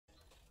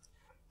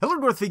Hello,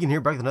 Darthvegan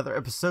here, back with another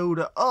episode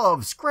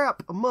of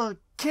Scrap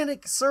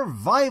Mechanic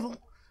Survival.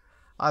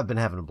 I've been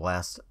having a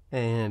blast,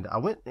 and I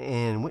went to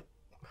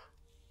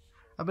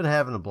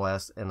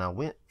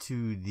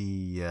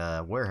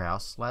the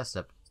warehouse last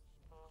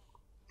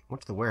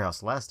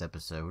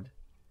episode,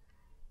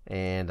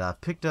 and I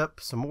picked up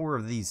some more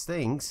of these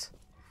things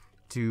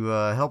to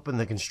help in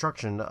the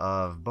construction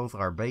of both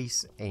our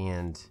base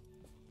and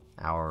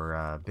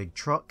our big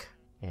truck.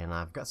 And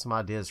I've got some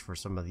ideas for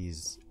some of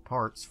these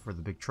parts for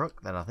the big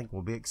truck that I think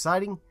will be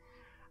exciting.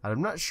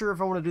 I'm not sure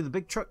if I want to do the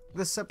big truck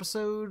this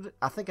episode.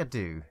 I think I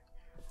do.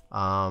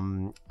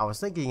 I was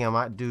thinking I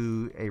might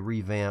do a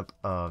revamp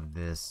of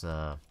this.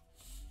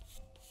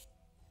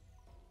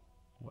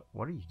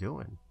 What are you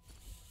doing?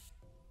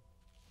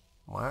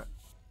 Why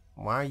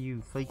are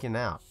you freaking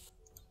out?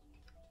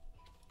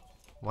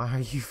 Why are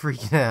you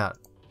freaking out?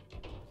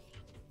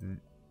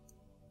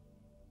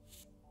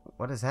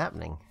 What is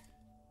happening?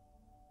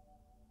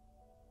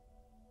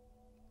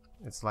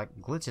 It's like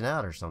glitching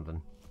out or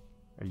something.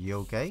 Are you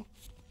okay?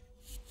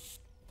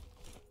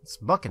 It's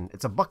Buckin.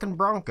 It's a Buckin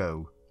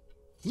Bronco.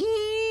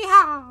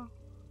 Yeehaw!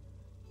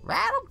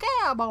 Ride 'em,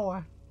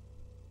 cowboy.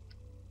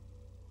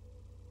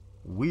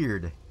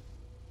 Weird.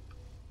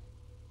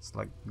 It's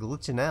like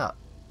glitching out.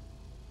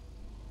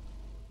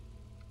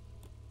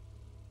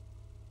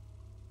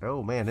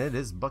 Oh man, it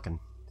is Buckin.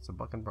 It's a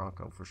Buckin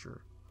Bronco for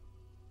sure.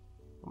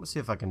 I'm gonna see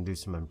if I can do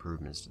some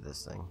improvements to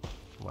this thing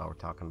while we're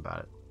talking about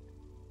it.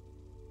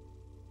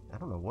 I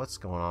don't know what's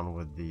going on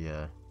with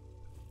the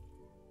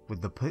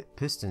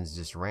pistons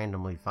just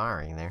randomly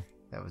firing there.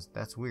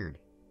 That's weird.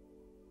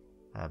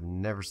 I've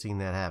never seen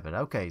that happen.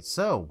 Okay,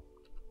 so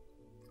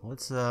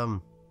let's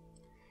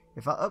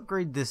if I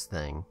upgrade this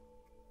thing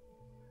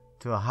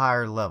to a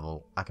higher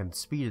level, I can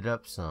speed it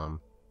up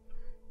some,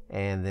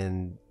 and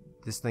then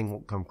this thing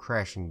won't come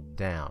crashing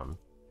down.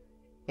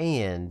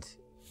 And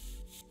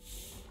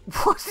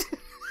what?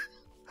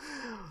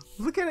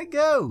 Look at it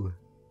go!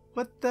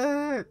 What the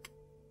heck?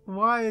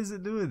 Why is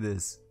it doing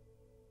this?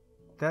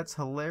 That's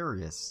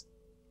hilarious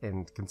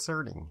and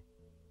concerning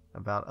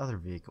about other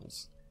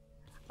vehicles.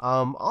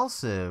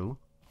 Also,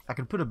 I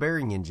could put a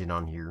bearing engine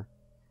on here,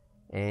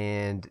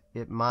 and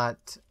it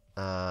might,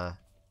 it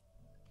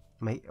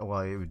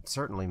would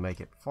certainly make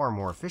it far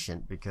more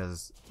efficient,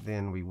 because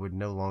then we would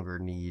no longer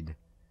need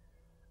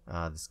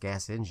this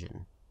gas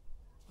engine.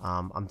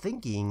 I'm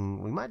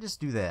thinking we might just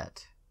do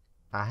that.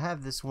 I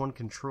have this one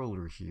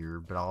controller here,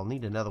 but I'll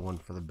need another one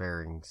for the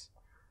bearings.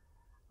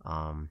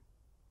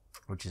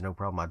 Which is no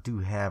problem. I do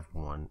have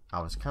one.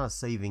 I was kind of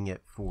saving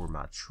it for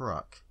my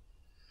truck,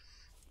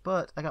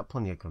 but I got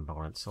plenty of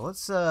components. So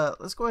let's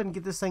go ahead and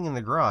get this thing in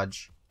the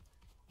garage,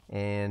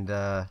 and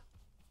so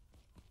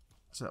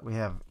that we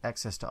have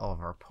access to all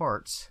of our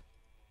parts.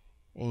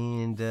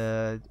 And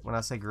when I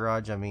say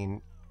garage, I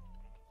mean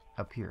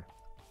up here.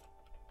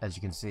 As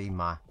you can see,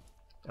 my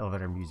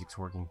elevator music's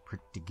working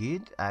pretty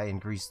good. I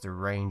increased the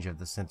range of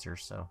the sensor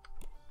so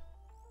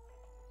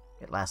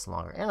it lasts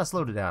longer, and I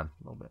slowed it down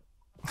a little bit.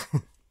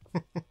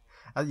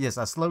 Yes,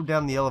 I slowed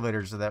down the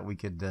elevator so that we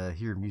could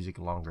hear music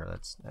longer.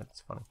 That's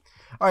funny.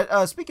 All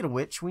right. Speaking of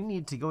which, we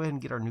need to go ahead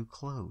and get our new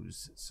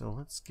clothes. So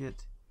let's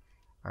get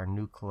our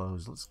new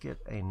clothes. Let's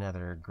get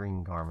another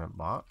green garment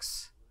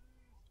box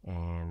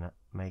and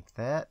make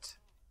that.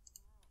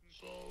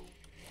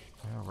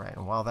 All right.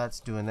 And while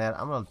that's doing that,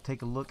 I'm gonna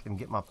take a look and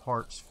get my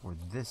parts for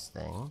this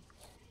thing.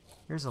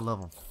 Here's a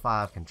level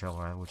 5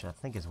 controller, which I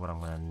think is what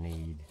I'm gonna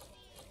need.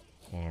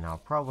 And I'll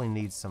probably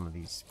need some of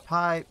these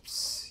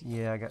pipes.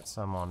 Yeah, I got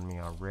some on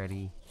me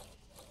already.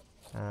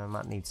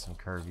 Might need some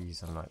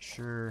curvies. I'm not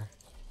sure.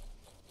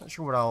 Not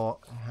sure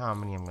how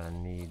many I'm gonna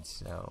need,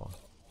 so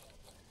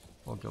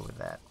we'll go with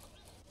that.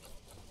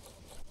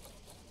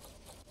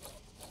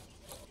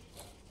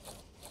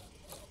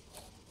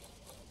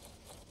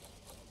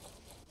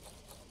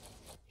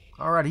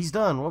 All right, he's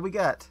done. What we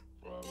got?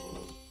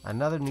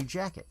 Another new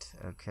jacket.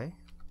 Okay.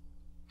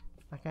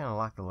 I kind of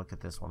like the look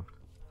at this one.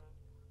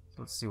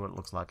 Let's see what it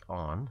looks like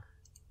on.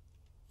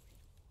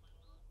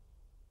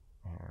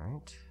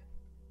 Alright.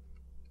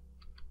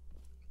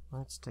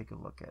 Let's take a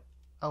look at.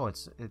 Oh,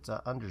 it's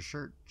an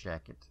undershirt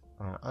jacket.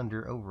 I mean,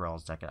 under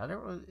overalls jacket. I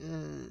don't really,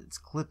 it's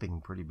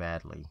clipping pretty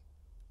badly.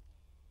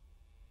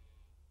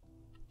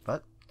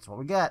 But that's what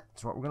we got.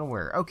 That's what we're gonna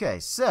wear. Okay,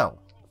 so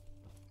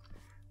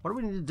what do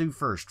we need to do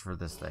first for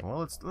this thing?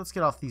 Well, let's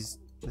get off this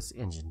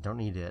engine. Don't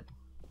need it.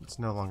 It's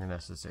no longer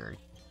necessary.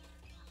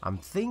 I'm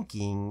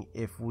thinking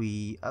if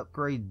we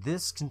upgrade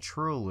this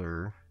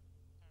controller,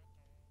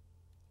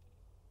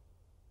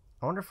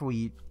 I wonder if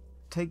we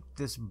take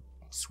this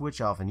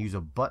switch off and use a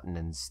button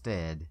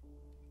instead,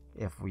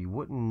 if we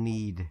wouldn't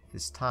need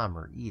this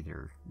timer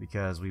either,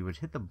 because we would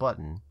hit the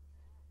button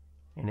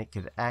and it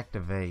could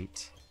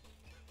activate.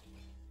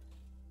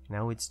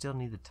 Now we'd still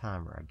need the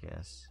timer, I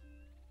guess.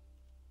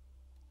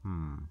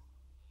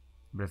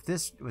 But if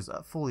this was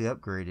fully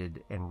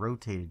upgraded and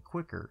rotated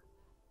quicker,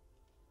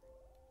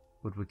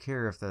 would we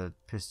care if the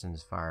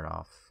pistons fired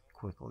off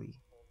quickly?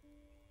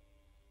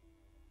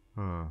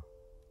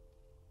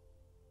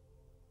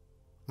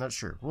 Not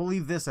sure. We'll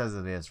leave this as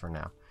it is for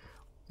now.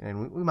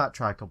 And we might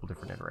try a couple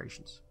different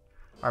iterations.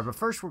 Alright, but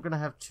first we're going to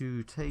have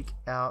to take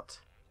out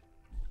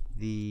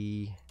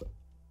the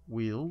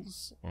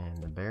wheels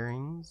and the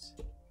bearings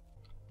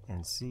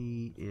and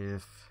see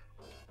if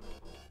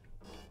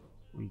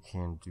we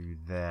can do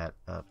that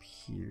up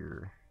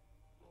here.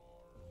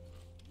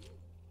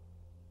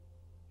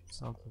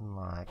 Something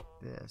like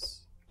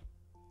this.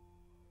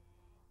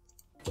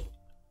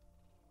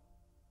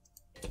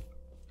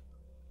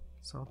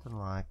 Something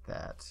like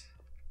that.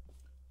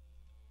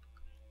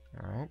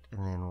 Alright,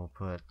 and then we'll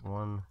put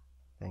one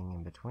thing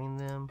in between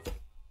them.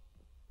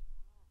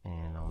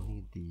 And I'll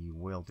need the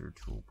welder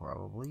tool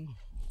probably.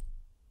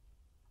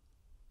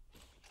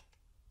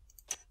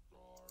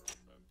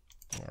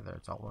 Yeah, there,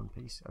 it's all one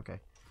piece. Okay.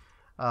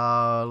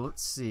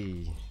 Let's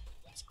see.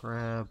 Let's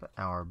grab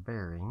our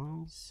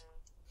bearings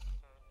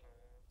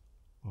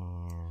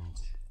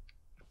and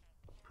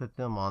put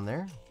them on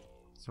there.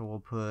 So we'll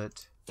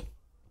put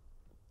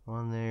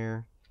one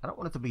there. I don't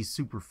want it to be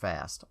super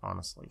fast,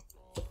 honestly,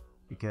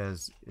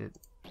 because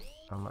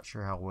I'm not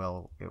sure how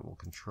well it will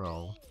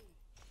control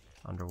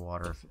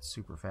underwater if it's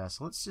super fast.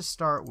 So let's just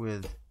start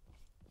with,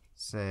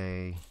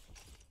 say,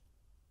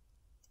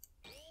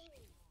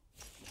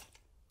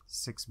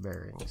 6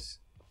 bearings.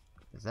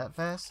 Is that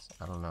fast?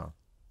 I don't know.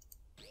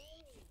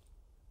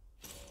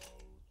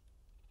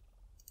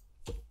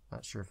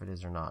 Not sure if it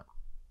is or not.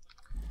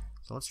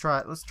 So let's try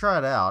it. Let's try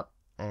it out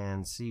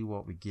and see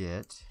what we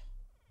get,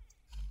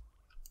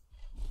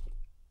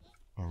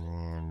 and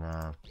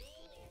then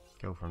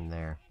go from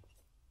there.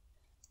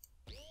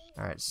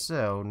 Alright,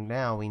 so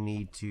now we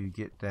need to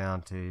get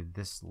down to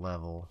this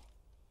level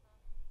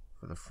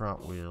for the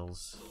front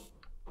wheels.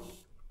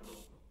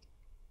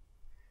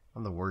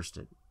 I'm the worst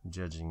at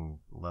judging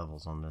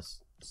levels on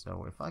this.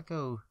 So if I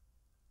go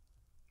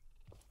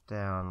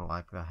down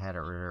like I had it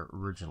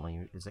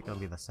originally, is it going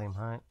to be the same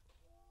height?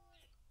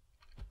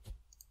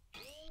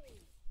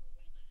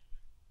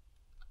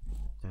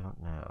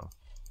 Don't know.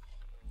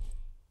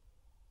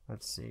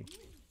 Let's see.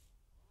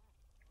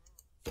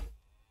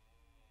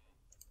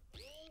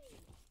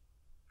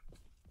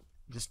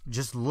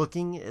 Just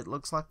looking, it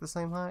looks like the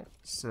same height,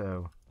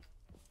 so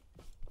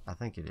I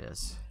think it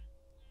is.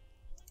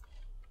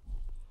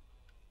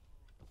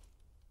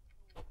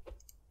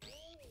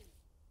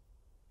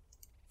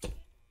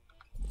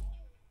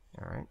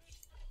 Alright.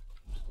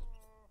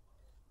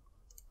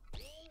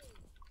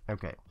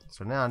 Okay,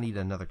 so now I need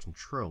another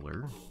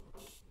controller.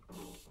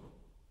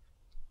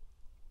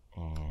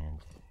 And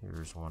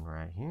here's one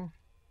right here.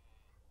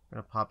 I'm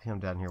going to pop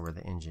him down here where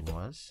the engine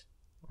was.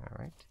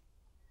 Alright.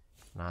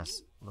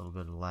 Nice little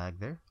bit of lag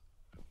there.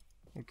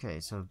 Okay,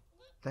 so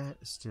that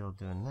is still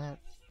doing that.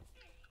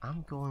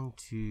 I'm going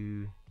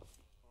to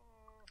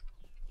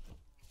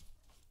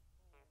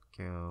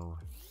go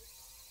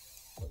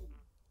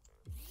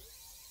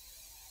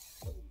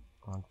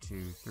 1,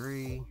 2,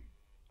 3,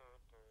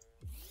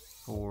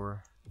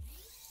 4,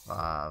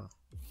 5,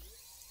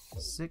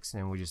 6,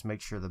 and we just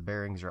make sure the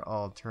bearings are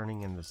all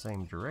turning in the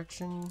same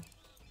direction.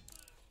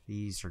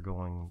 These are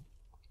going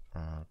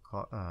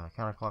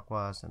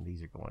counterclockwise, and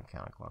these are going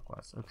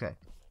counterclockwise. Okay,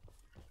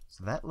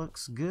 so that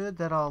looks good.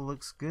 That all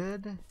looks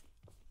good.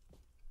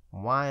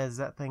 Why is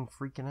that thing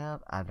freaking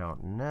out? I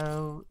don't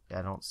know.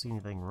 I don't see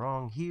anything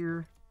wrong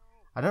here.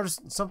 I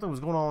noticed something was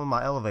going on in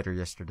my elevator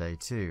yesterday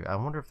too. I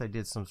wonder if they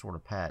did some sort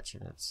of patch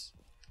and it's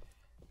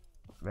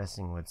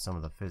messing with some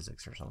of the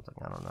physics or something.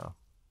 I don't know.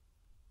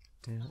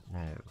 Don't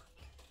know.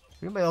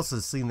 If anybody else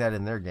has seen that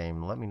in their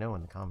game, let me know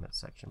in the comment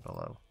section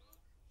below.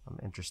 I'm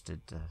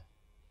interested to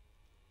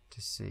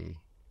see.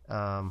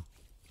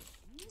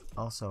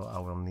 Also, I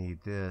will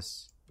need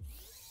this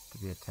to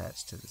be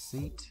attached to the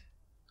seat.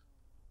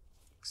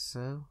 Like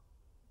so.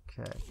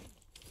 Okay.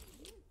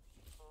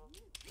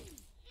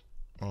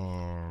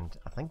 And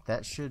I think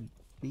that should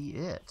be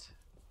it.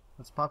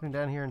 Let's pop him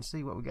down here and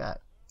see what we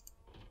got.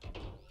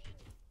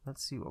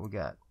 Let's see what we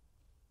got.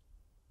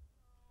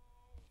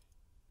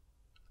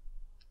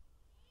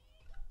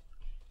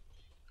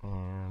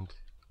 And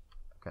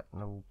I've got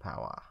no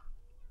power.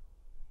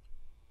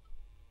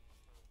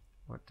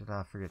 What did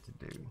I forget to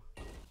do?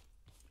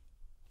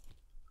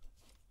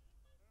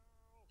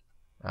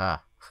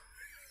 Ah.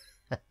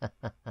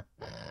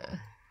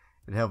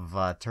 It'd help if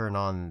I turn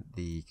on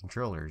the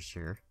controllers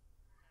here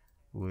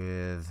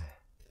with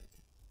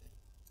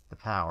the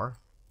power.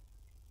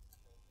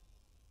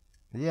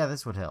 Yeah,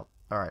 this would help.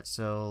 Alright,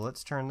 so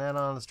let's turn that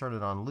on. Let's turn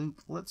it on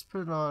loop. Let's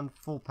put it on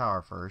full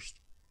power first.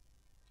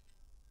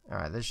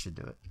 Alright, this should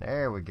do it.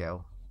 There we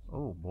go.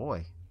 Oh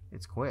boy,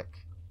 it's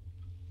quick.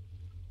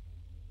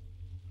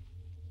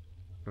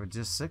 There were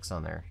just 6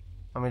 on there.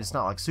 I mean, it's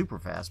not like super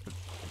fast, but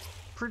it's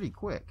pretty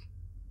quick.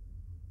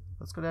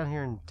 Let's go down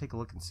here and take a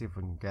look and see if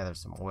we can gather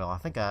some oil. I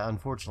think I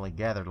unfortunately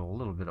gathered a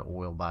little bit of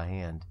oil by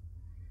hand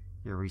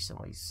here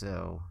recently,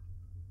 so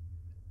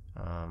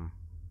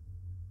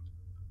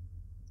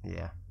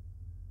yeah,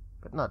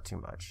 but not too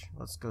much.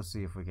 Let's go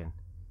see if we can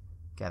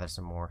gather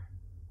some more.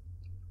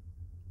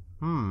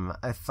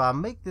 If I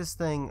make this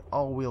thing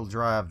all-wheel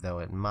drive, though,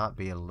 it might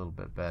be a little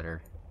bit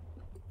better.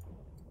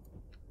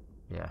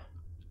 Yeah.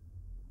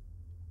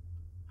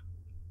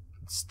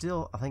 It's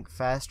still, I think,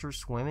 faster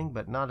swimming,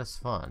 but not as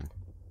fun.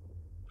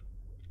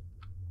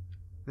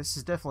 This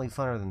is definitely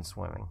funner than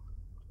swimming.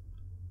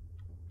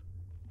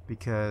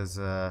 Because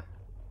you're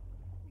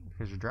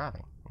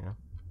driving, you know?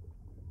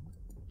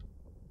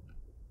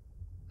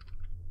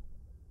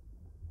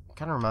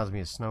 Kind of reminds me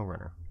of Snow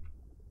Runner,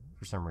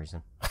 for some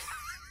reason.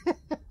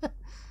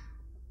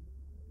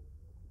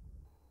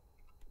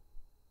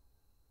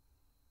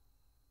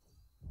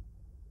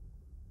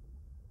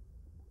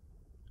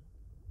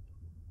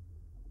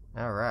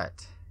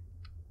 Alright.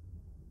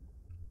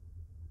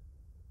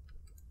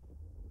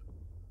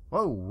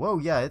 Whoa, whoa,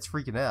 yeah, it's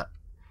freaking out.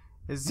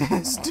 It's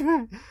just...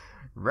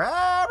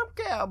 Ride 'em,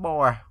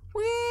 cowboy!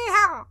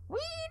 Wee-haw! Wee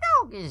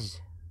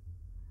doggies!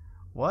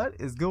 What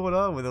is going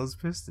on with those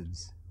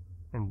pistons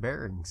and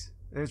bearings?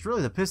 It's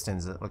really the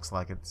pistons that looks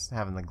like it's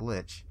having the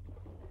glitch.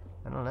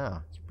 I don't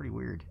know. It's pretty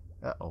weird.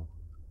 Uh-oh.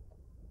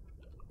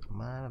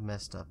 Might have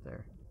messed up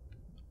there.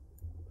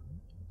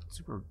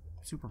 Super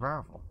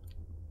powerful.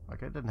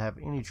 Like, it doesn't have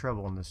any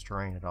trouble in this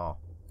terrain at all.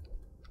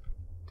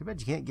 Too bad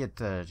you can't get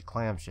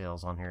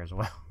clamshells on here as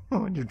well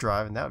when you're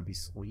driving. That would be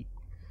sweet.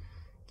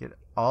 Get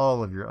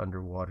all of your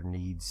underwater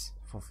needs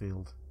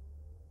fulfilled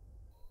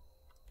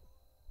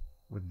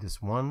with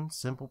this one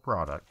simple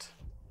product.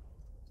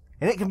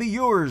 And it can be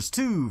yours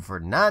too for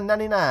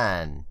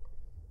 $9.99.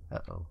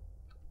 Uh-oh.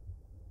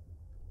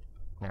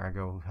 There I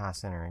go, high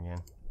center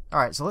again.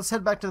 Alright, so let's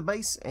head back to the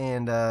base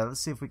and let's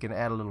see if we can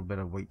add a little bit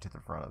of weight to the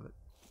front of it.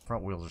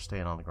 Front wheels are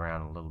staying on the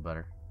ground a little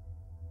better.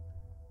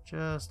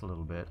 Just a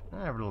little bit.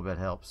 Every little bit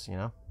helps, you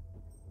know.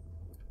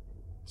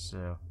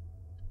 So,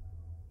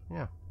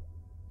 yeah.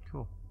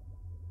 Cool.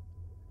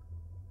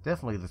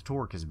 Definitely the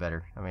torque is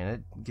better. I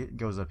mean, it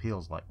goes up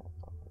hills like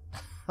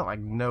like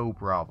no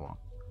problem.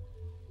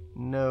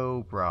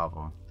 No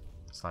problem.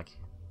 It's like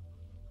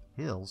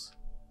hills.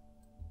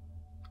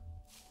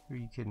 Who are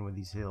you kidding with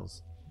these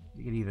hills?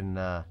 You could even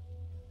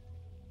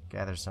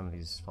gather some of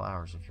these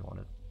flowers if you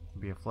wanted.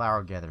 It'd be a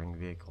flower gathering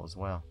vehicle as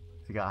well.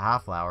 If you got high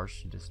flowers,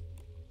 you just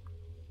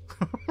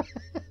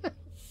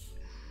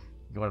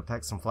you want to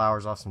peck some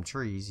flowers off some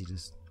trees, you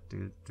just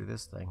do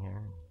this thing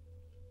here.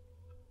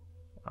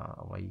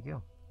 Away you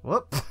go.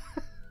 Whoop!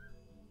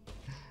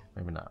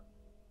 Maybe not.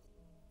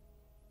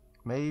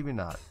 Maybe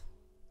not.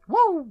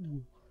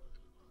 Woo!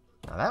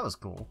 Now that was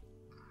cool.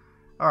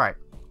 Alright.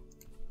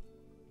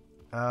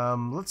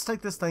 Let's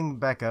take this thing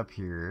back up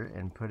here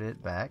and put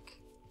it back.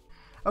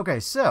 Okay,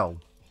 so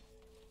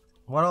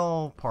what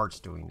all parts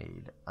do we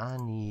need? I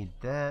need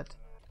that.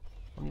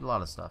 I need a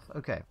lot of stuff.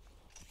 Okay.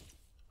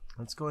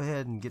 Let's go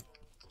ahead and get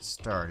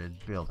started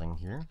building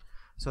here.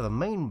 So the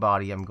main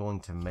body I'm going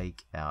to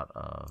make out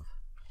of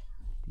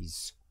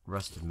these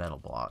rusted metal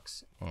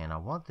blocks, and I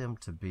want them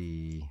to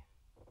be,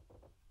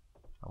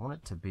 I want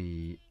it to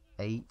be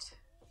 8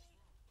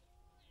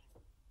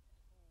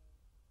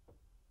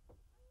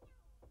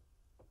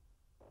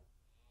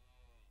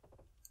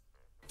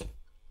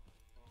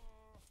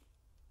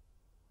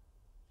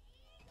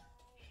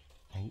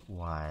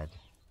 wide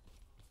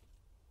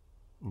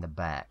in the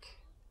back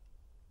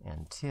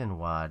and 10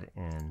 wide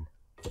in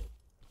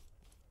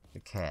the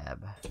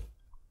cab,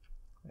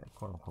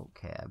 quote unquote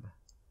cab.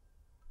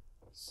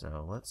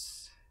 So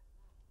let's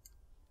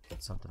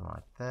get something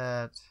like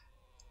that.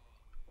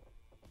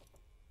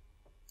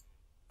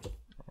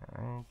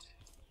 Alright.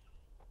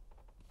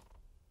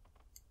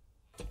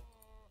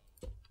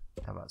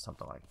 How about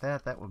something like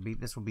that?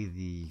 This will be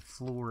the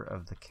floor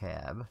of the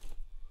cab.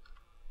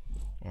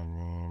 And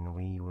then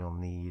we will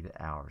need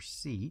our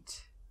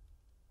seat.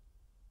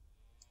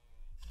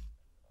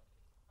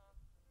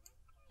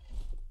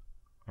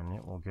 And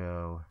it will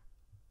go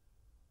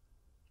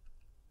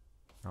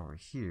over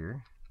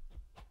here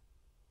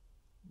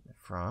in the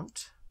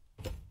front.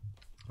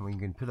 And we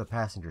can put a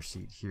passenger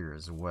seat here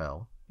as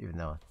well, even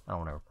though I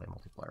don't ever play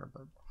multiplayer,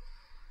 but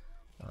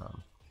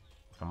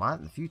I might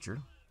in the future.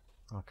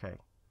 Okay.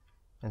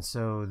 And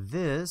so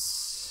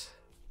this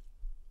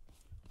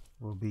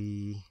will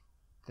be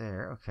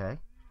there. Okay.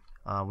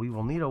 We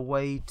will need a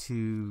way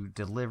to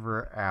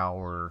deliver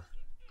our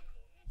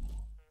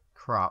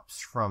crops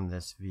from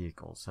this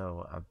vehicle.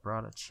 So I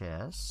brought a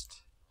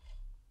chest.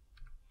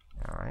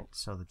 Alright,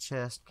 so the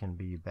chest can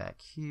be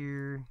back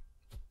here.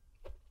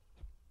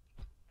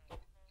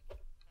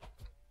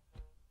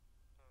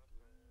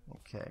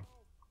 Okay.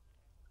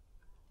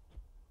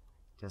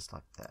 Just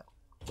like that.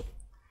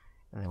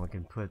 And then we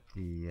can put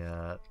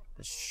the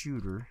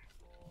shooter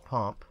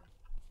pump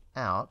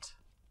out.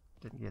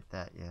 Didn't get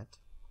that yet.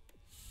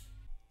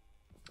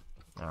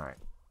 Alright.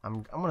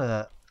 I'm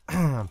gonna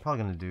I'm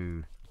probably gonna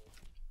do,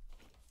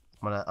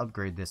 I'm gonna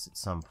upgrade this at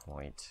some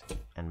point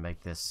and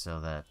make this so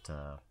that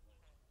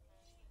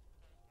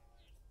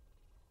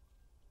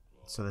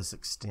so this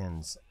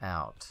extends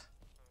out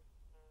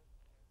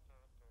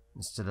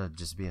instead of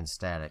just being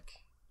static.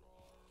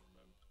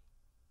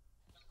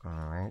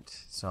 Alright,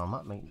 so I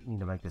might need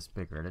to make this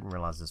bigger. I didn't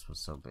realize this was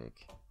so big.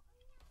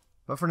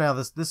 But for now,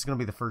 this is going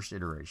to be the first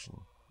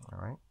iteration. All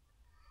right.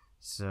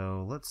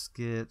 So let's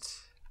get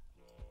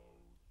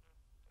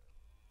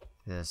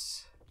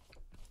this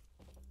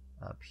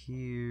up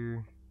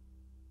here,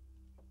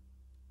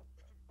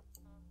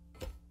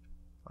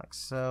 like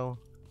so,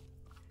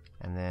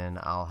 and then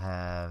I'll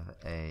have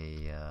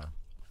a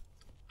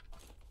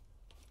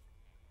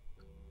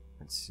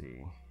let's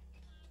see,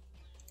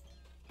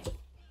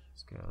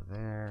 let's go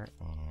there,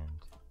 and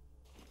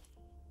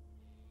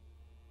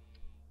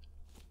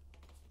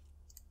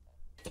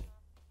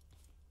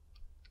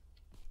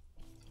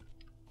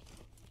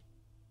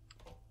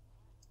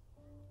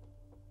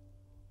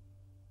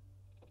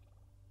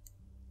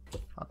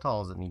how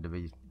tall does it need to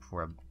be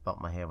before I bump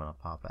my head when I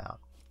pop out?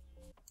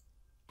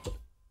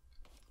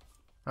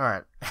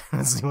 Alright,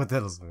 let's see what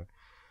that'll do.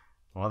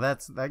 Well,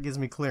 that gives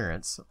me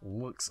clearance.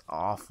 Looks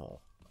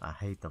awful. I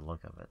hate the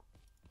look of it.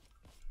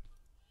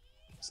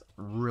 It's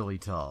really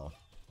tall.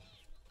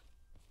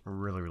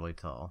 Really, really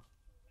tall.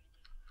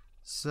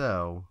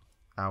 So,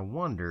 I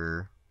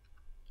wonder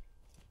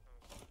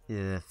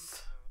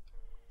if...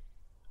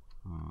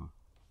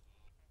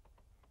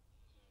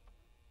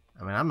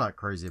 I mean, I'm not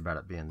crazy about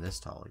it being this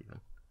tall,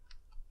 even.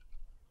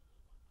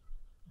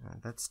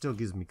 That still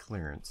gives me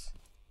clearance.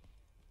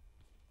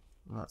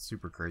 I'm not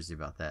super crazy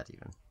about that,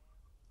 even,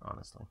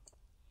 honestly.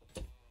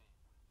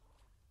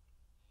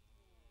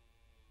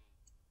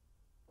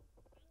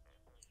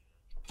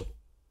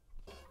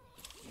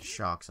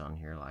 Shocks on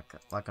here,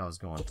 like I was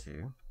going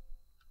to.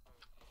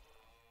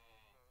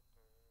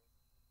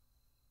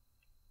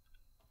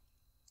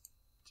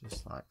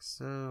 Just like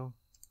so.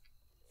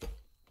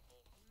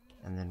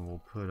 And then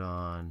we'll put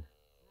on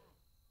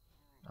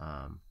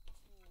a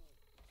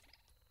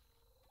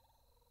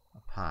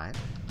pipe.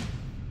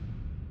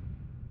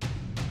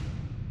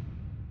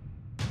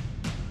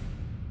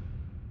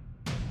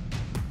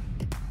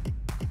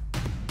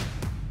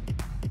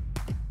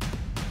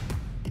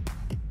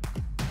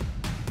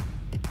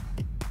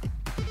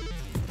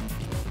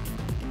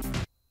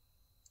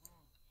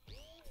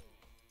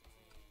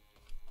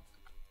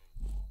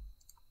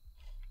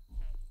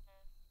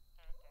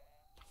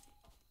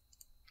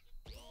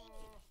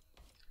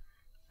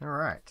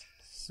 Alright,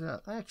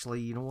 so actually,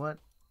 you know what?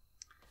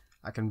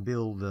 I can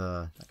build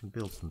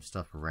some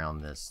stuff around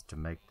this to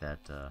make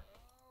that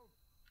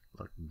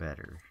look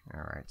better.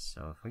 Alright,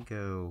 so if we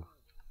go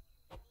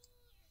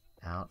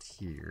out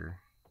here,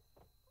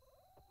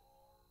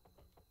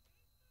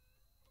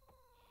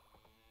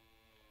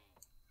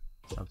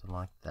 something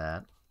like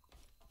that,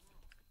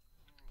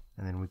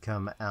 and then we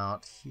come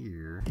out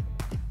here.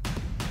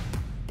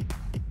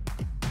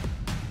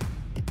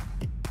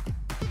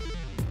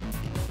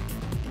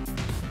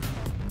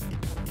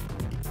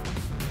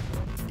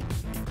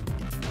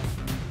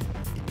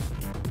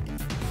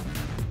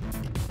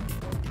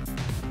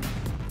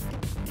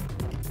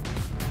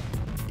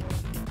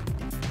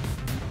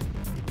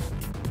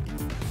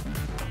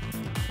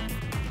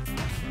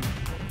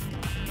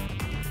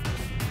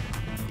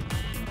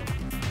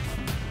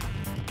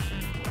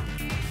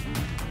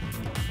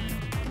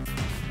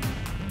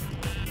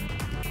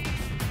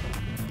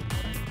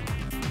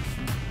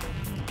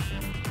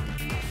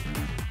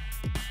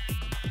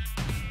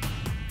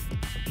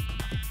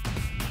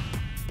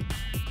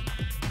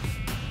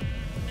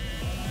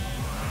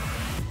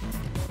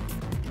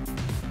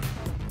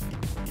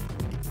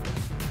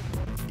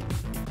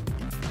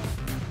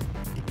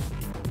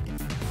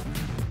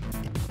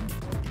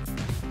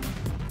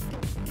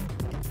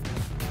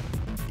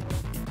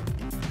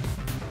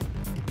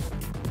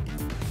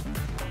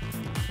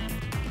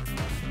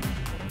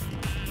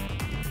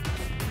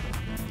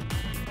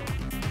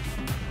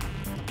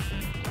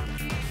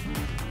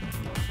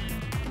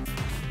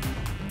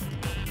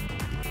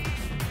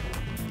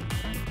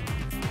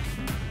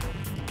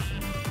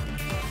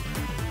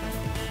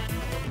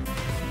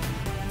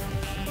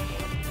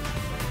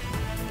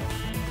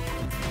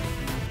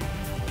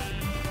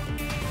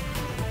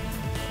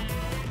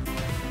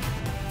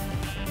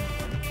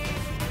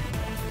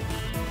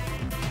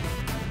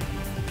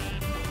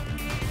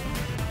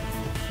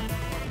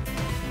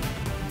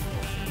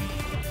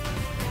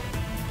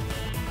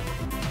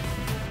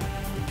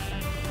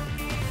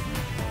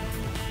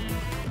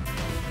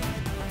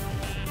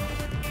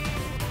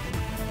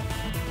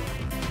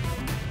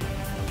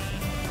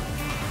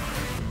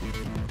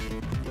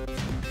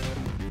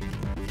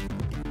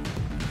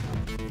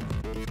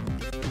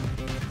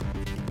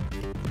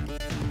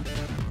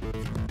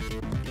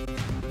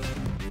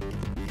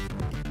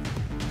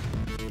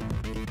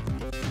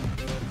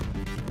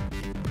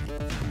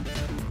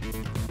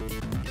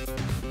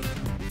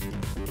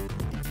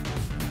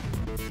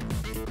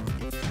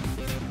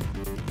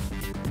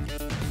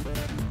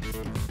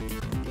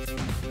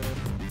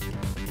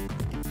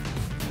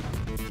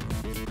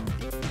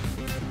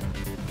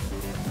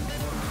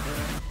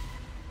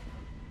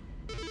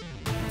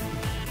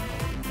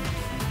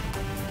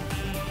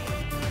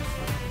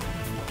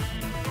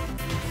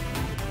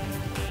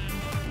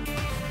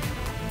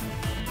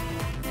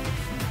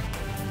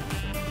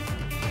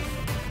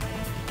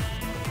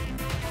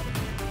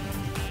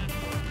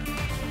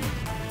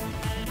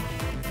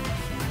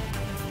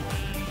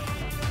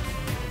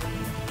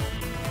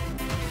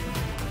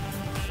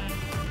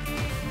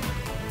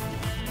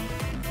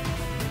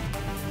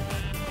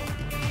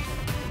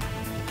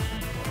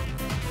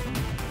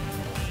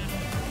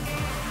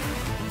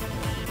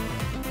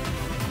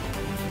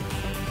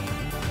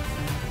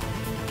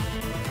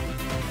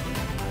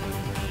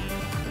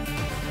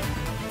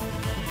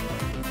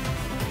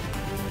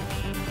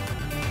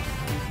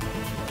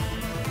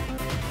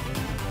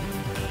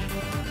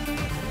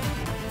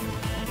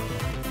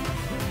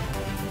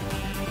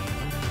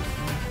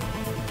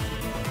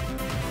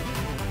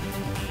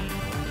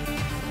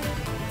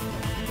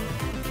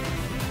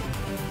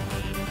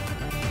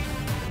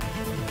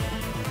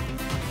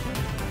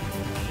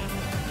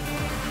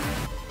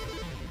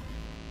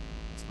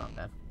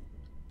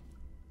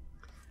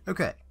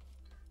 Okay,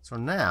 so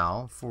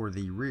now for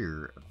the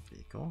rear of the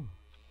vehicle,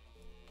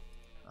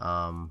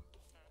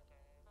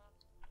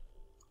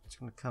 it's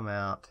going to come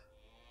out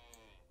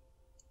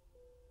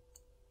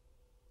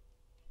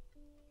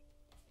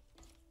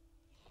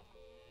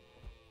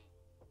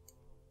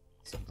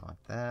something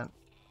like that.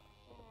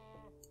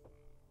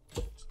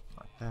 Something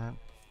like that.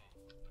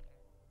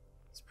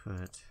 Let's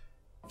put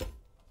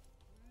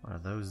one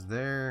of those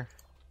there.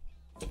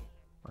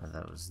 One of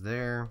those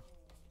there.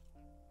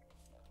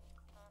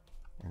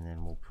 And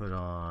then we'll put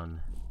on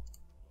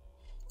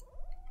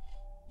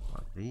one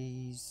of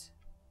these.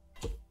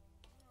 One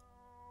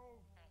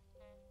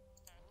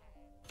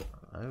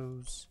of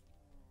those.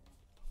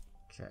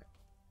 Okay.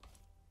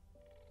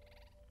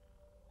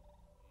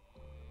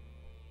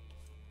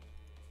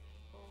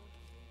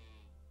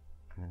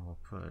 And then we'll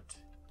put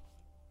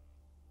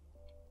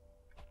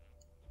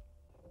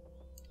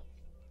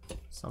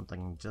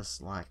something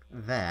just like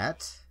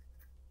that.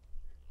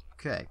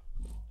 Okay.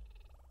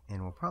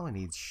 And we'll probably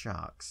need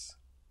shocks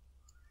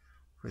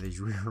for these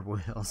rear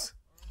wheels.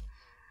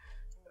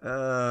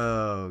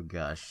 Oh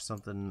gosh,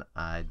 something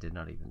I did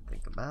not even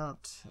think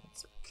about.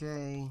 That's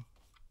okay.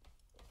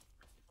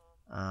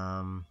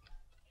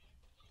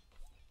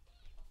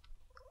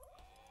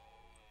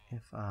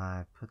 If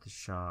I put the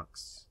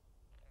shocks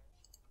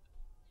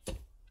is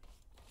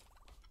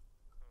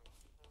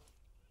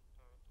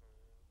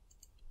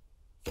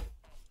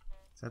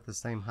that the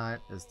same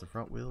height as the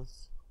front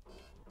wheels?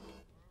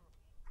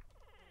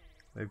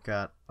 They've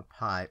got a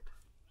pipe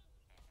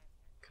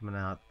coming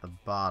out the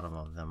bottom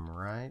of them,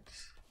 right?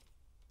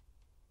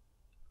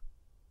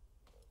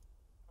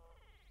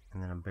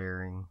 And then a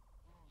bearing.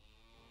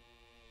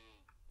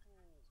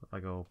 So if I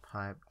go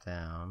pipe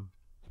down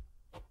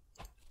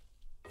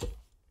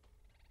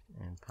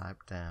and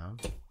pipe down,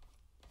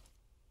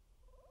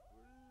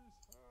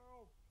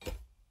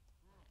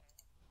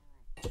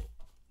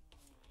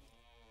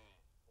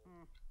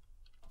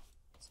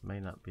 this may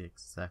not be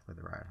exactly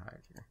the right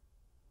height here.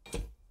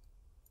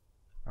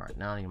 Alright,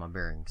 now I need my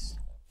bearings.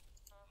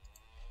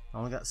 I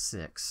only got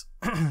 6.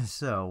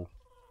 So,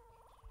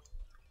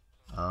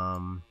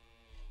 I'm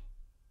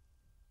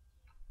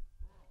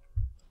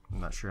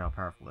not sure how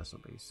powerful this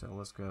will be. So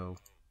let's go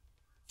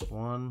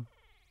 1,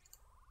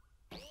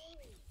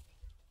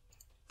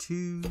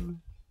 2,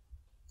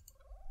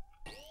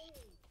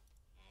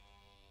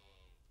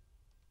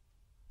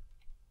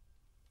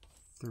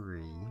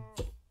 3.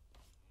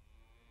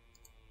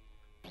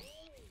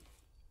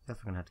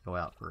 Definitely gonna have to go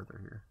out further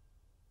here.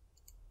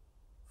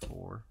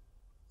 4.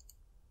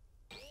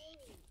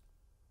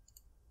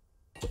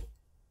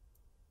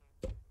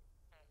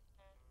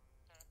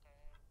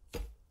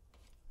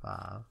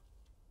 5.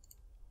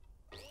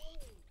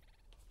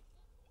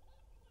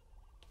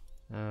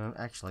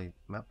 Actually, I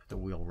might put the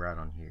wheel right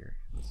on here.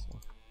 Let's see.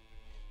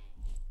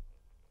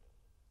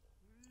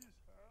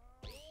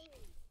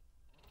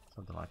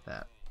 Something like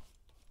that.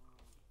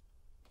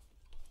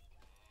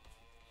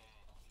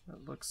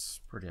 That looks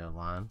pretty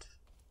aligned.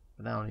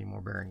 But now I need more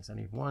bearings. I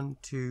need 1,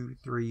 2,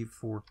 3,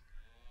 4.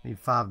 I need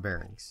 5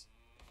 bearings.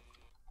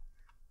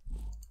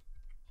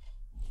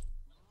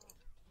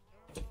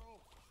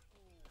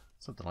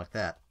 Something like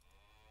that.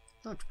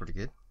 That looks pretty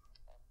good.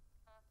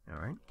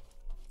 Alright.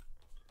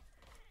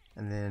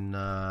 And then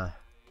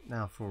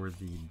now for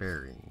the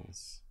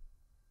bearings.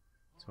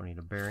 So I need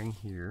a bearing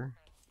here.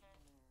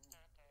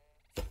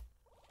 And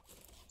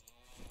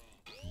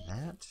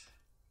that.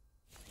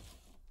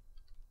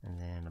 And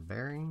then a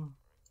bearing.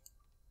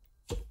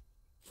 And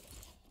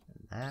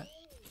that.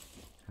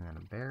 And then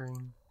a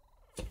bearing.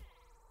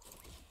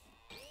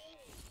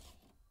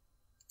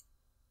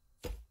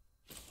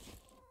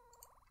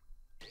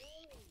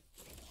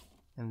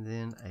 And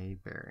then a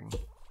bearing.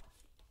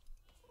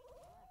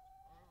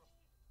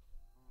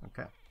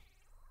 Okay.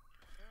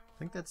 I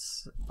think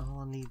that's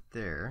all I need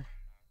there.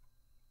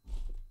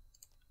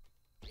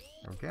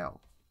 There we go.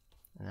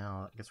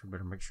 Now I guess we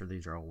better make sure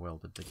these are all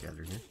welded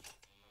together here.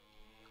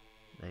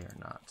 They are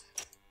not.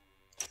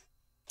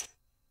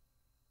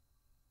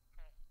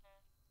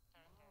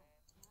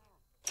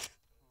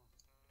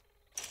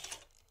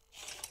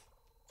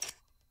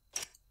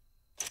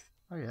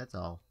 Oh yeah, it's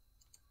all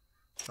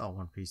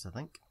one piece, I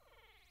think.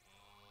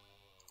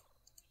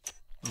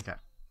 Okay.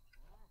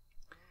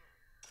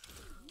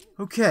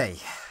 Okay,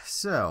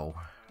 so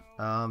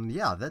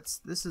yeah,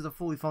 this is a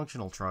fully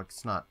functional truck.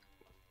 It's not,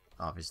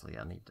 obviously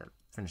I need to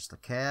finish the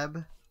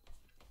cab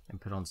and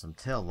put on some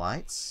tail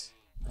lights,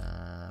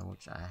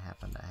 which I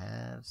happen to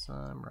have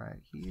some right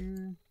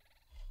here.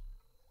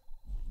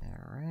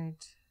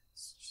 Alright,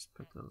 let's just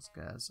put those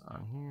guys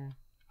on here.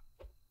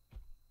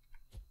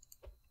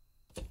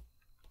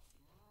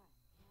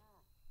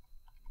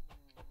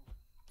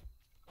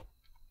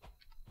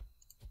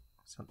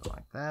 Something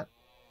like that.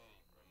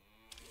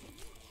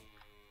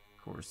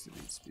 Of course, it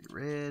needs to be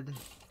red.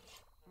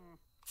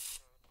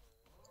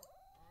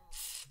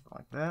 Something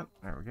like that.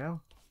 There we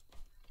go.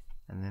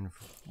 And then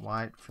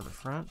white for the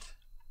front.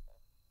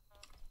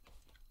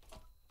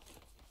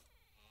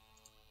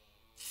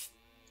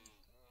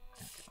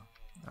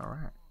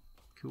 Alright.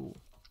 cool.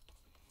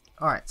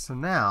 Alright, so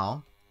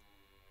now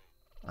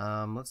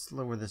let's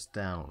lower this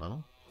down a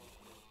little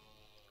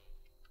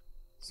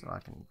so I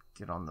can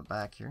get on the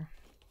back here.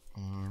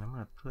 And I'm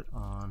going to put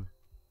on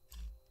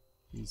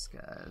these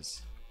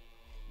guys.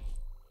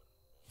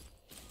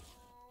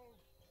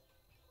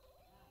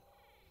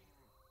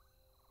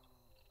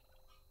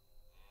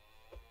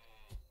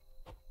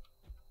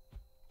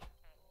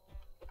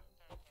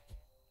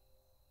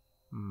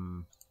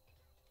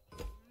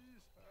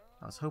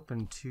 I was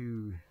hoping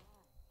to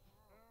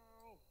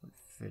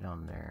fit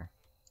on there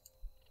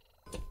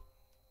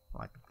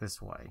like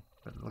this way,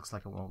 but it looks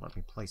like it won't let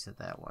me place it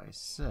that way.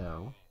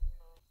 So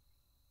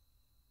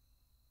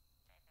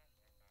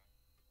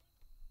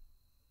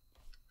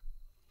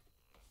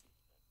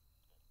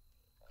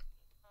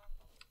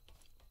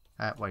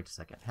wait a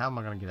second. How am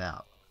I going to get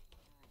out?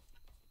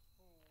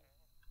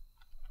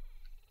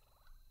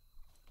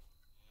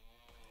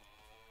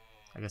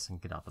 I guess I can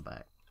get out the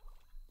back.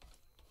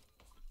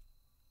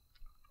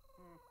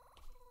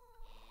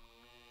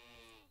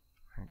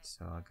 Alright,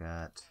 so I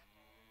got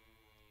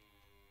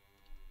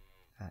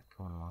that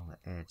going along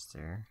the edge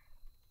there.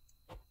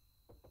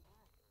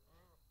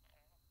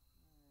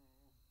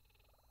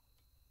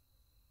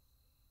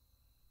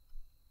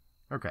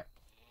 Okay.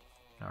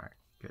 Alright,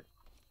 good.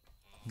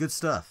 Good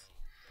stuff.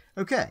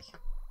 Okay,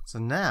 so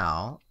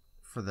now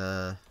for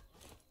the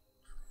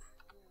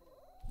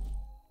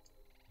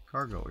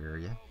cargo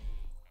area,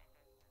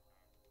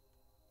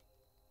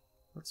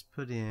 let's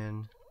put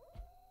in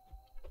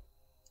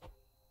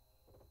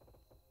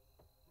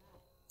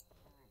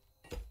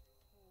a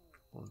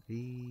couple of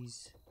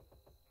these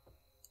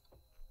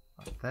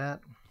like that.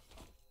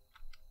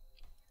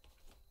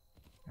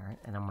 Alright,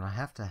 and I'm going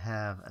to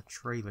have a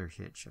trailer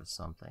hitch of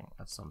something,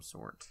 of some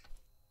sort.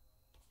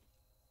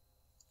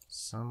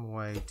 Some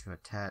way to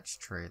attach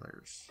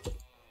trailers.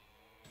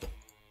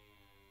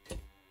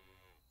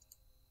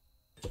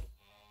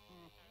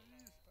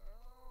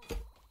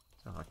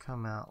 So if I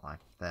come out like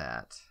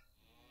that,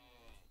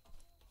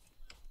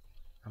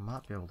 I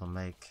might be able to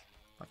make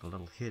like a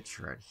little hitch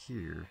right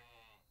here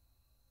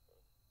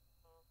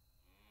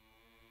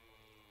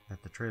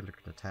that the trailer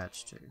could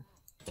attach to.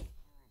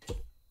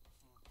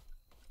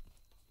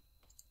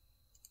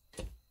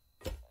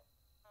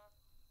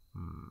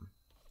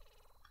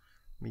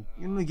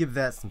 Let me give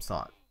that some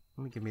thought.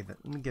 Let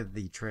me give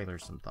the trailer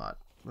some thought.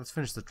 Let's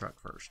finish the truck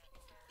first.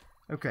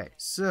 Okay,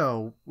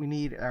 so we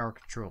need our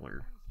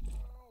controller.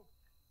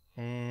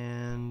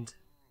 And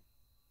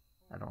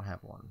I don't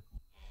have one.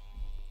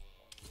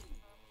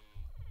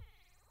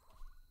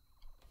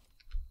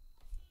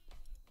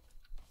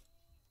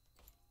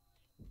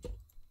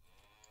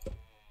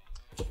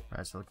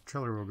 Alright, so the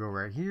controller will go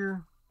right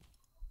here.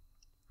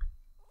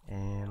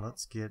 And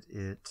let's get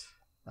it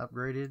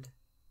upgraded.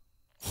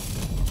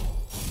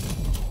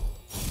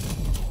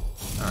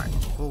 Alright,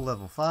 full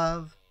level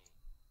 5.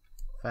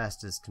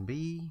 Fast as can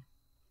be.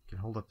 Can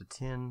hold up to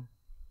 10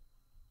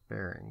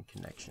 bearing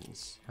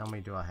connections. How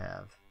many do I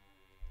have?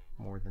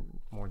 More than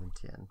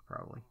 10,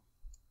 probably.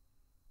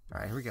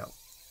 Alright, here we go.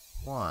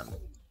 1,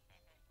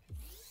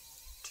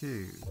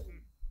 2,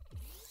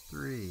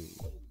 3,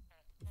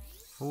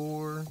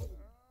 4,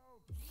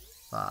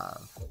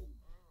 5.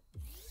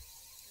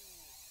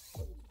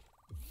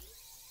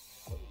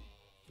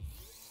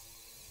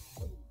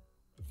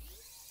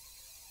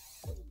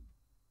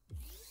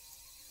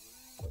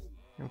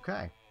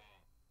 Okay.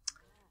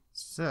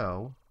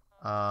 So,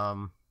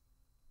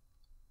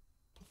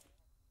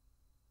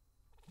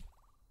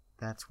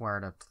 that's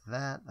wired up to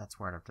that. That's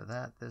wired up to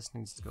that. This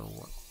needs to go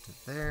up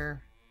to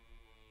there.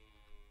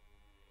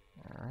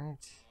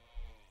 Alright.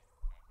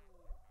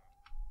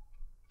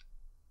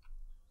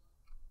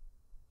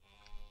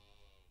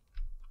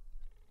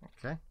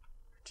 Okay.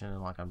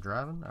 Pretending like I'm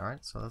driving.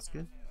 Alright, so that's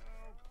good.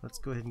 Let's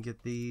go ahead and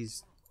get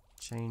these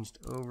changed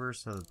over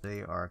so that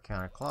they are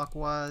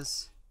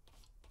counterclockwise.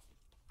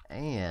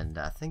 And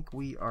I think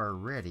we are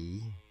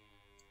ready.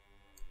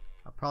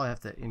 I'll probably have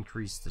to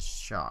increase the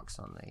shocks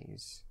on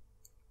these.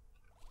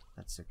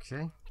 That's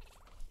okay.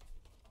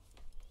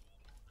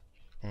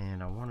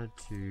 And I wanted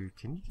to...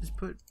 Can you just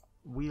put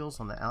wheels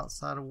on the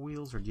outside of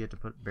wheels, or do you have to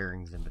put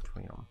bearings in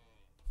between them?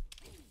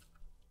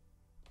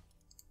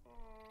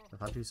 So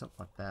if I do something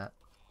like that...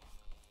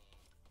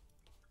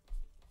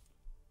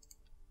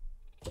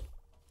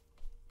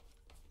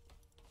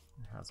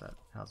 How's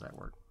that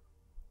work?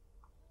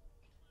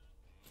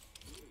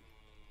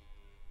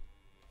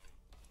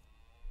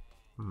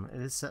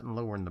 It is setting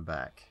lower in the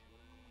back.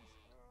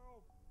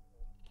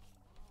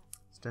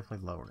 It's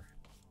definitely lower.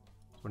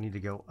 So we need to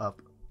go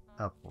up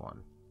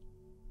one.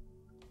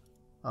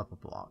 Up a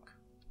block.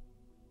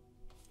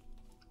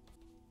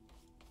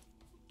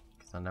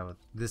 Because I know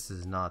this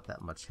is not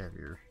that much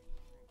heavier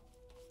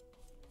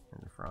in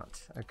the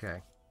front.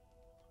 Okay.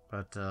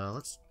 But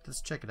let's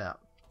check it out.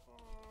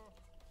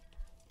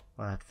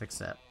 I'll have to fix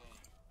that.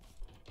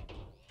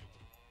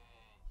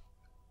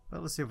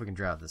 But let's see if we can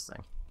drive this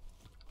thing.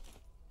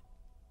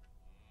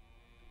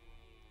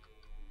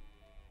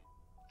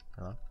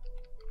 Hello?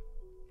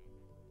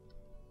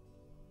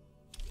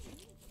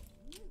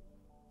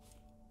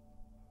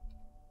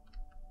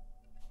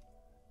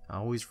 I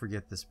always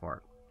forget this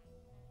part.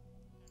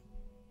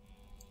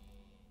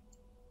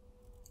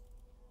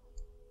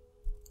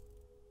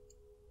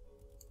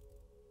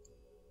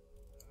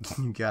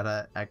 You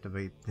gotta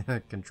activate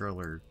the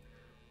controller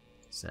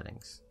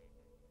settings.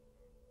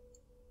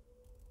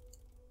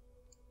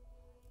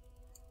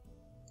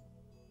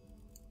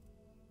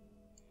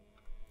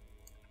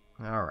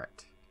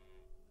 Alright.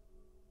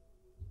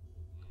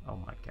 Oh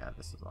my god,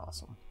 this is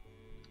awesome.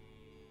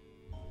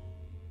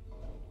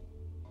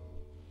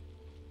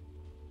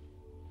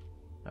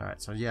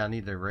 Alright, so yeah, I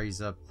need to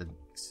raise up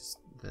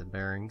the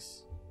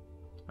bearings.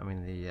 I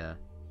mean the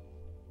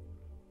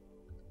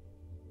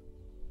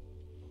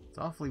it's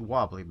awfully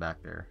wobbly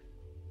back there.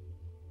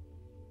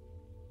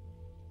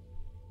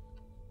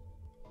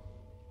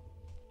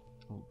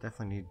 We'll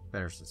definitely need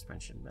better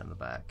suspension in the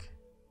back.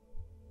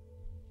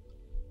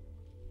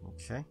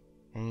 Okay,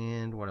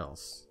 and what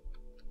else?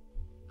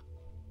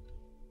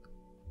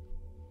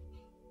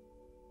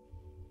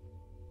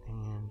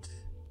 And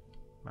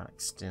might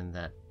extend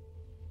that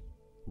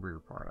rear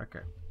part.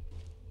 Okay.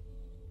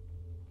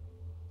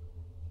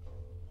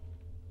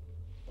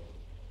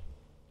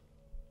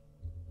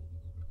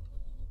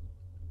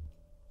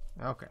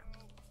 Okay.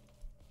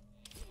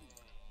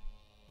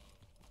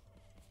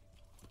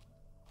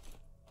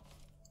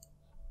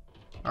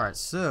 Alright,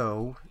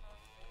 so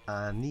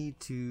I need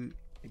to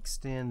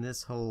extend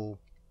this whole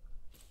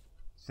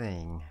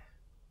thing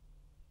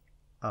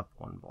up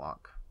one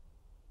block.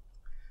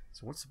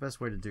 So what's the best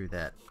way to do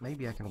that?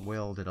 Maybe I can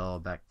weld it all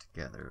back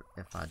together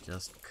if I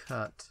just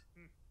cut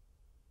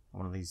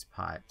one of these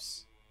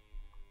pipes.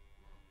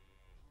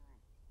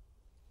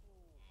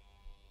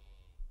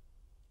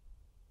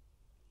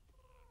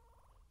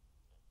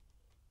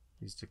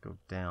 Needs to go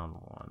down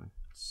one.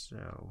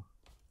 So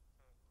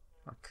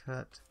if I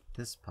cut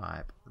this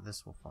pipe,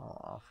 this will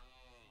fall off.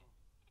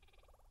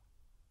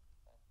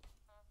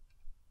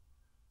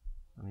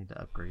 I need to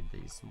upgrade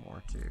these some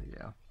more too,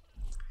 yeah.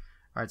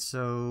 Alright,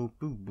 so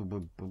boo, boo,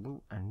 boo, boo,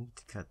 boo. I need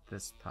to cut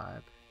this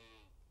pipe.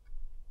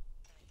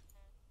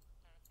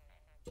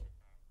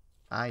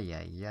 Ay,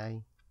 ay,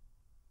 ay.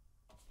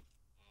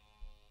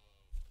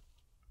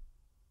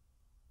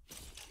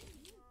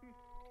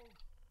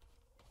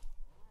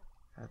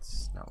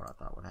 That's not what I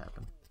thought would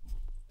happen.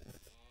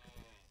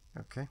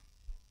 Okay.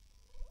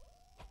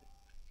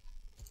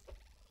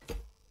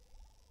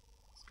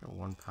 Let's go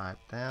one pipe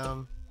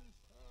down.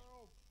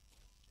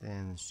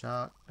 Then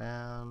shock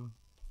down.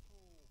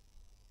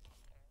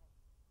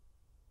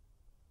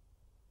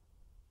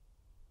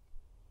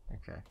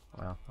 Okay,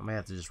 well, I may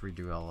have to just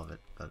redo all of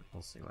it, but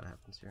we'll see what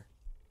happens here.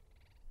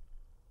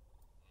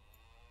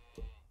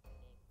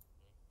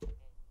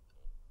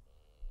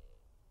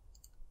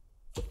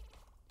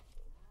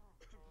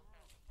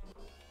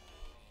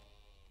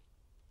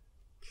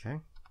 Okay.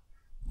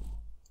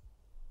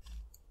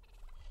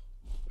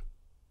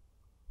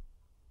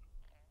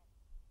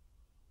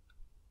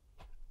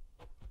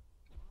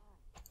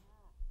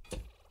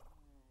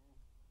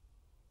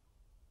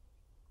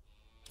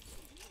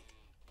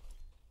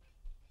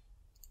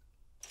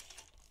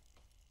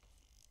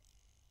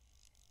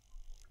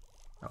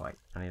 Oh wait,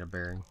 I need a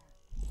bearing.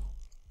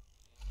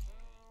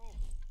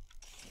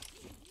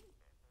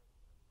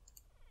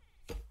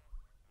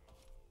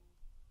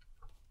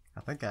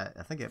 I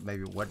think it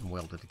maybe wasn't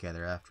welded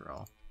together after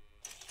all.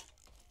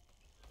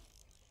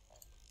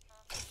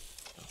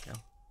 Okay.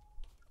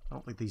 I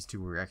don't think these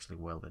two were actually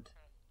welded.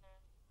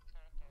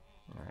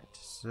 Alright,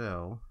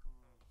 so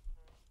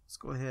let's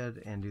go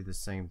ahead and do the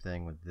same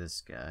thing with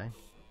this guy.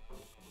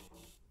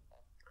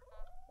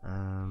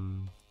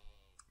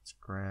 Let's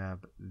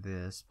grab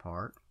this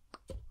part.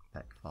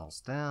 That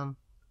falls down.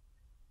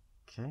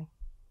 Okay.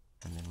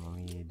 And then we'll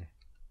need...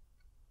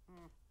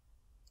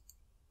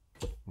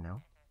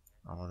 No.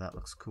 All of that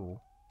looks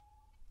cool.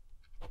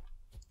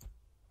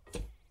 I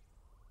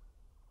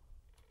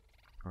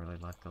really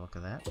like the look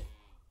of that.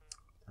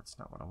 That's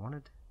not what I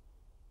wanted.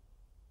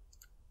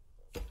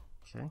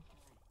 Okay.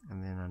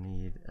 And then I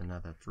need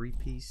another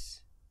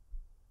 3-piece.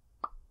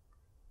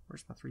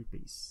 Where's my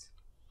 3-piece?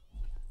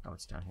 Oh,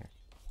 it's down here.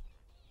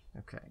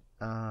 Okay.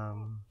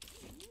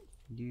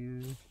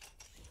 You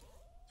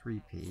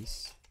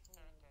 3-piece.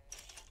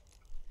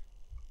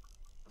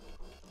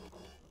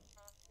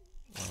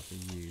 I'll be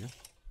you.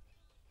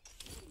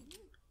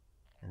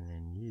 And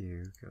then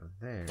you go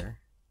there.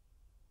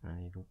 I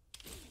need...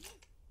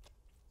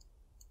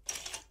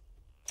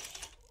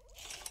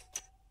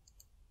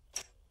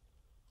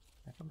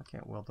 How come I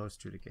can't weld those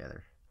two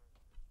together?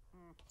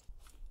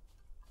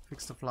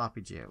 Fix the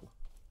floppy Joe.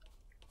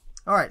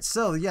 Alright,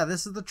 so yeah,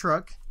 this is the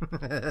truck.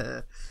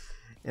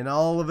 In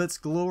all of its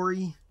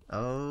glory.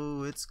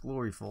 Oh, it's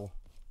gloryful.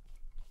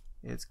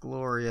 It's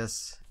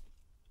glorious.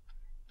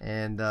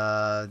 And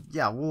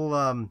yeah,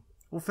 we'll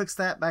fix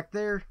that back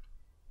there.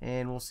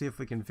 And we'll see if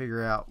we can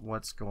figure out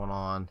what's going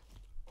on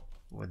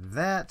with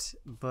that.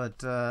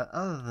 But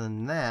other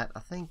than that, I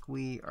think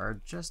we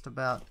are just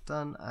about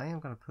done. I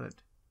am going to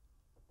put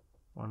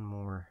one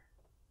more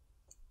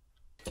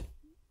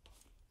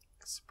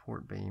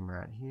support beam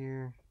right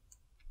here.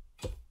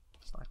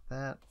 Just like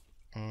that.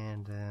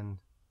 And then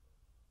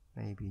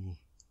maybe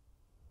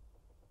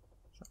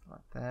something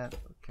like that. There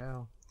we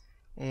go.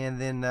 And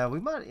then we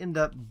might end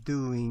up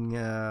doing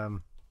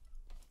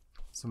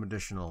some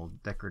additional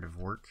decorative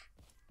work.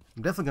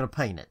 I'm definitely going to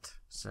paint it,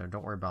 so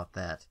don't worry about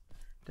that.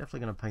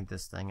 Definitely going to paint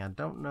this thing. I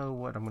don't know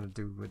what I'm going to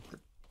do with the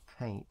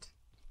paint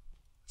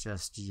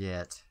just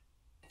yet,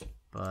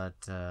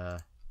 but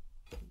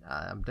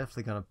I'm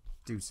definitely going to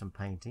do some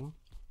painting.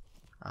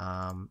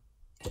 And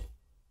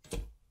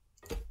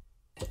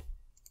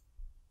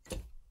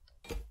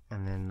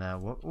then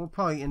we'll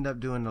probably end up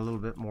doing a little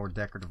bit more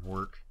decorative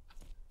work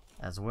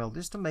as well,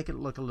 just to make it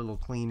look a little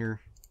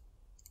cleaner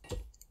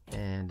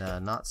and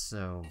not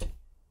so,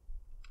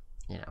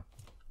 you know,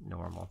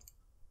 normal.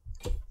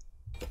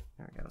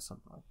 There we go,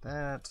 something like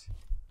that.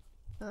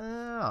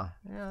 Yeah,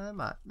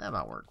 that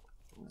might work.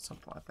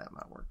 Something like that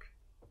might work.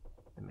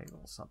 And maybe a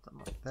little something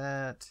like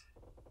that.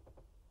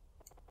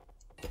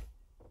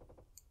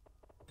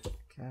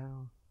 Okay.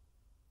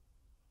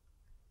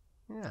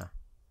 Yeah,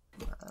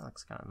 that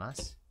looks kind of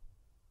nice.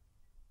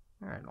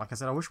 Alright, like I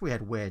said, I wish we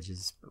had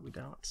wedges, but we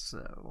don't,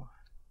 so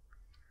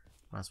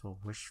might as well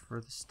wish for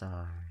the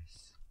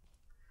stars.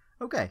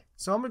 Okay,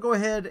 so I'm going to go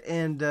ahead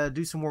and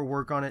do some more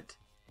work on it,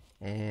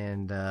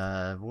 and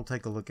we'll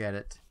take a look at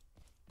it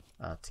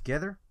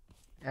together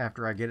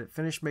after I get it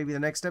finished. Maybe the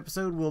next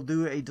episode we'll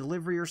do a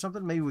delivery or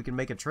something. Maybe we can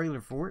make a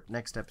trailer for it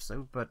next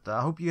episode, but I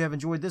hope you have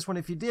enjoyed this one.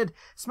 If you did,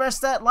 smash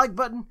that like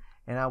button,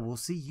 and I will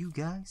see you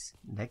guys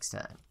next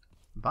time.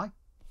 Bye.